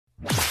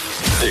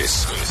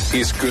This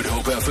is Good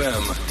Hope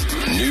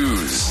FM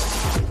News.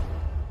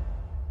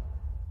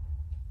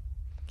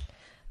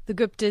 The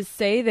Guptas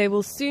say they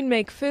will soon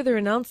make further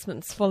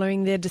announcements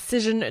following their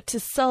decision to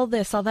sell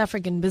their South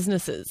African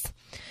businesses.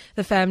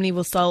 The family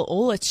will sell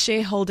all its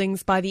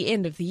shareholdings by the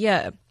end of the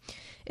year.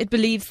 It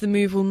believes the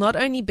move will not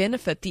only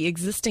benefit the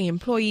existing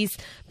employees,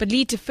 but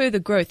lead to further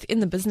growth in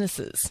the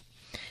businesses.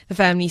 The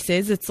family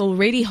says it's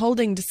already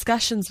holding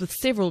discussions with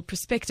several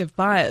prospective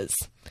buyers.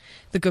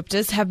 The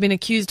Guptas have been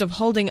accused of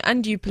holding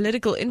undue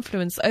political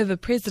influence over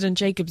President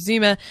Jacob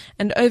Zuma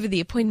and over the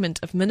appointment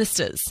of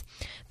ministers.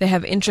 They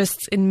have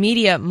interests in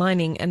media,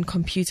 mining and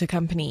computer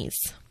companies.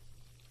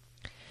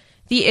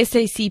 The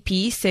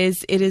SACP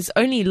says it is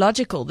only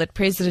logical that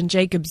President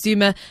Jacob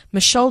Zuma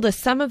must shoulder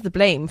some of the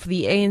blame for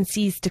the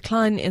ANC's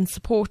decline in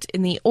support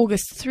in the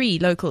August 3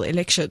 local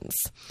elections.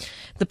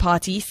 The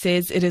party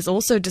says it is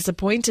also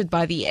disappointed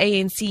by the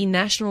ANC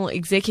National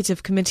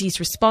Executive Committee's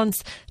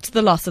response to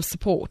the loss of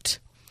support.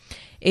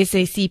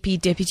 SACP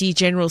Deputy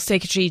General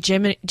Secretary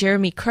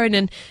Jeremy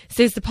Cronin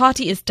says the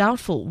party is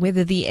doubtful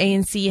whether the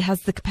ANC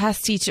has the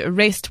capacity to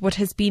arrest what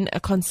has been a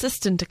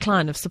consistent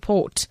decline of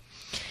support.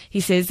 He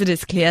says it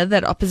is clear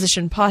that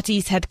opposition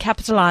parties had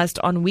capitalized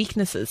on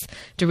weaknesses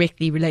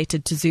directly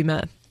related to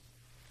Zuma.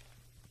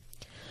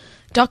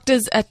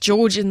 Doctors at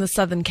George in the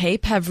Southern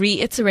Cape have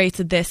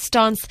reiterated their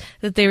stance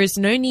that there is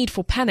no need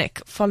for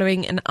panic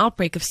following an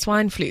outbreak of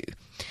swine flu.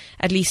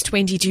 At least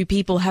 22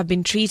 people have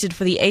been treated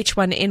for the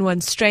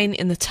H1N1 strain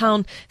in the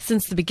town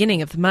since the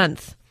beginning of the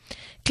month.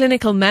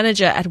 Clinical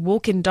manager at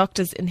Walk-in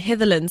Doctors in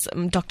Netherlands,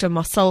 Dr.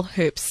 Marcel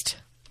Herbst.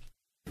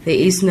 There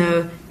is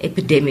no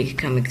epidemic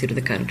coming through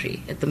the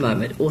country at the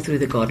moment or through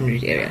the Garden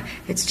Route area.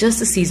 It's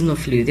just a seasonal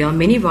flu. There are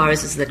many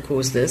viruses that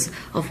cause this,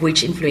 of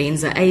which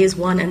influenza A is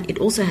one, and it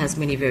also has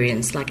many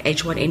variants like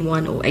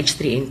H1N1 or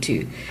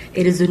H3N2.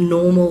 It is a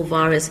normal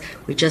virus.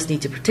 We just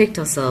need to protect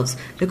ourselves,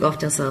 look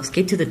after ourselves,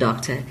 get to the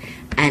doctor,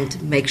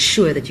 and make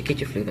sure that you get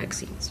your flu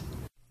vaccines.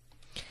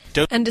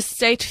 And a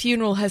state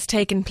funeral has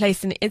taken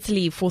place in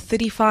Italy for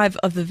 35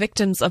 of the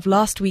victims of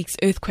last week's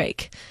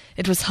earthquake.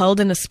 It was held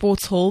in a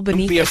sports hall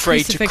beneath a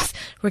crucifix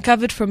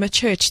recovered from a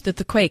church that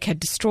the quake had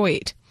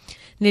destroyed.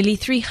 Nearly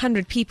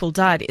 300 people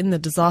died in the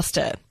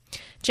disaster.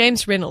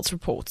 James Reynolds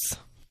reports.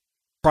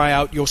 Cry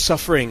out your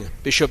suffering,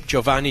 Bishop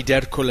Giovanni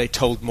d'Ercole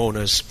told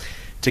mourners.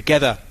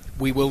 Together,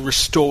 we will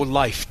restore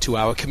life to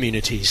our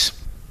communities.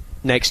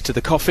 Next to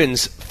the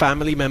coffins,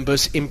 family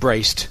members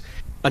embraced.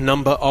 A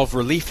number of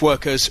relief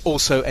workers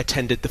also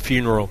attended the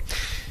funeral.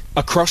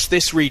 Across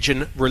this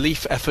region,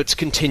 relief efforts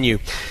continue,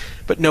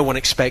 but no one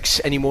expects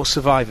any more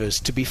survivors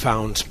to be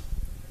found.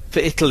 For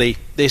Italy,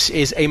 this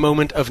is a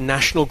moment of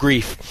national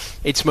grief,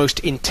 its most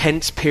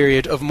intense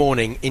period of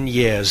mourning in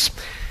years.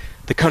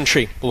 The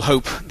country will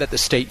hope that the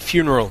state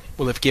funeral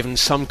will have given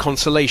some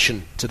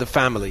consolation to the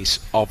families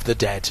of the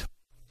dead.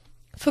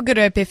 For Good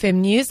Hope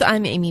FM News,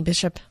 I'm Amy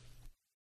Bishop.